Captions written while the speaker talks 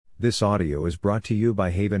This audio is brought to you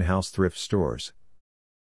by Haven House Thrift Stores.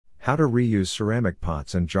 How to reuse ceramic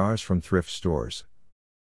pots and jars from thrift stores.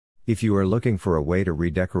 If you are looking for a way to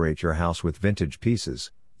redecorate your house with vintage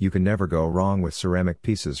pieces, you can never go wrong with ceramic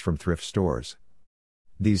pieces from thrift stores.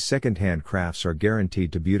 These second-hand crafts are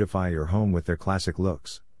guaranteed to beautify your home with their classic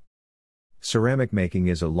looks. Ceramic making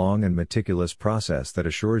is a long and meticulous process that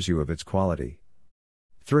assures you of its quality.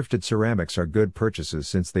 Thrifted ceramics are good purchases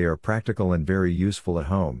since they are practical and very useful at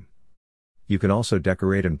home. You can also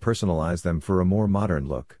decorate and personalize them for a more modern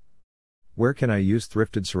look. Where can I use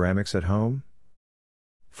thrifted ceramics at home?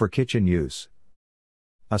 For kitchen use.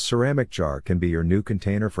 A ceramic jar can be your new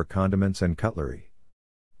container for condiments and cutlery.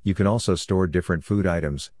 You can also store different food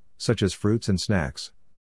items, such as fruits and snacks.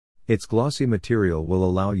 Its glossy material will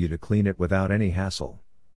allow you to clean it without any hassle.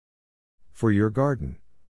 For your garden.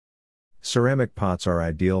 Ceramic pots are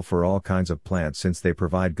ideal for all kinds of plants since they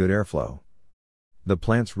provide good airflow. The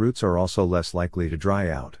plant's roots are also less likely to dry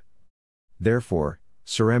out. Therefore,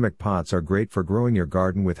 ceramic pots are great for growing your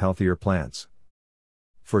garden with healthier plants.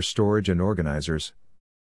 For storage and organizers.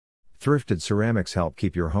 Thrifted ceramics help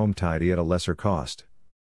keep your home tidy at a lesser cost.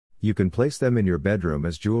 You can place them in your bedroom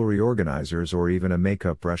as jewelry organizers or even a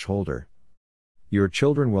makeup brush holder. Your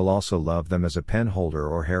children will also love them as a pen holder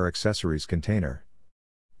or hair accessories container.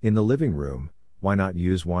 In the living room, why not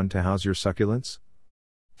use one to house your succulents?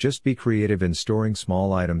 Just be creative in storing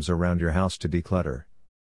small items around your house to declutter.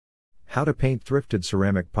 How to paint thrifted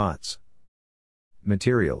ceramic pots.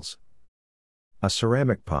 Materials. A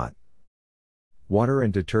ceramic pot. Water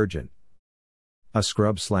and detergent. A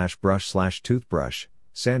scrub/brush/toothbrush,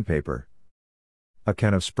 sandpaper. A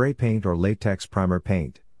can of spray paint or latex primer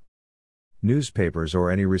paint. Newspapers or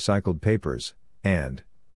any recycled papers, and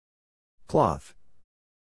cloth.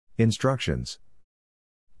 Instructions.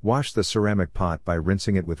 Wash the ceramic pot by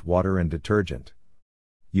rinsing it with water and detergent.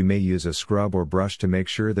 You may use a scrub or brush to make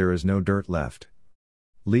sure there is no dirt left.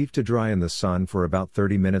 Leave to dry in the sun for about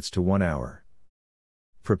 30 minutes to 1 hour.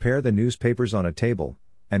 Prepare the newspapers on a table,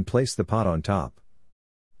 and place the pot on top.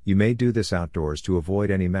 You may do this outdoors to avoid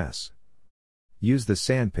any mess. Use the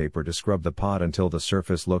sandpaper to scrub the pot until the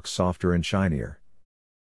surface looks softer and shinier.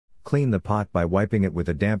 Clean the pot by wiping it with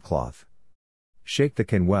a damp cloth. Shake the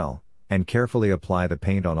can well, and carefully apply the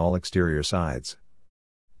paint on all exterior sides.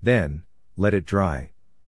 Then, let it dry.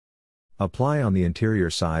 Apply on the interior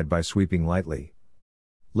side by sweeping lightly.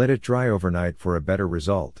 Let it dry overnight for a better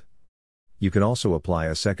result. You can also apply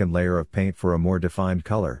a second layer of paint for a more defined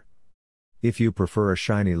color. If you prefer a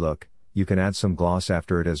shiny look, you can add some gloss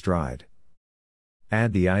after it has dried.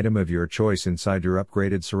 Add the item of your choice inside your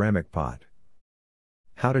upgraded ceramic pot.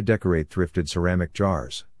 How to decorate thrifted ceramic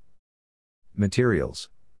jars. Materials.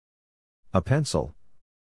 A pencil.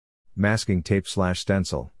 Masking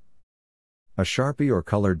tape/stencil. A Sharpie or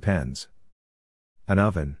colored pens. An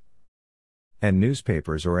oven. And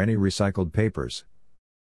newspapers or any recycled papers.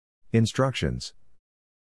 Instructions.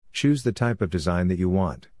 Choose the type of design that you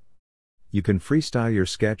want. You can freestyle your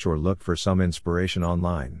sketch or look for some inspiration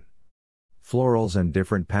online. Florals and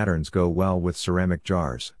different patterns go well with ceramic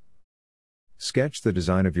jars. Sketch the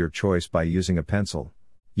design of your choice by using a pencil.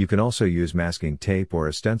 You can also use masking tape or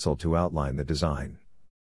a stencil to outline the design.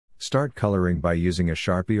 Start coloring by using a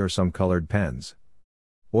Sharpie or some colored pens.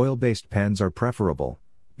 Oil-based pens are preferable,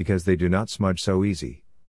 because they do not smudge so easy.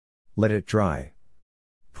 Let it dry.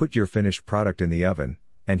 Put your finished product in the oven,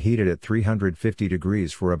 and heat it at 350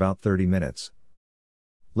 degrees for about 30 minutes.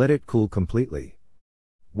 Let it cool completely.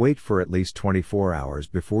 Wait for at least 24 hours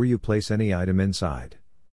before you place any item inside.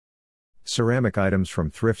 Ceramic items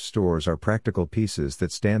from thrift stores are practical pieces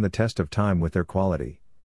that stand the test of time with their quality.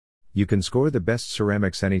 You can score the best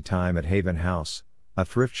ceramics anytime at Haven House, a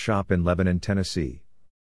thrift shop in Lebanon, Tennessee.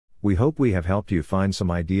 We hope we have helped you find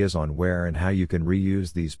some ideas on where and how you can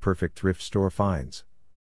reuse these perfect thrift store finds.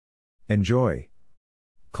 Enjoy!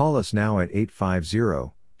 Call us now at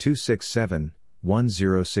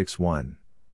 850-267-1061.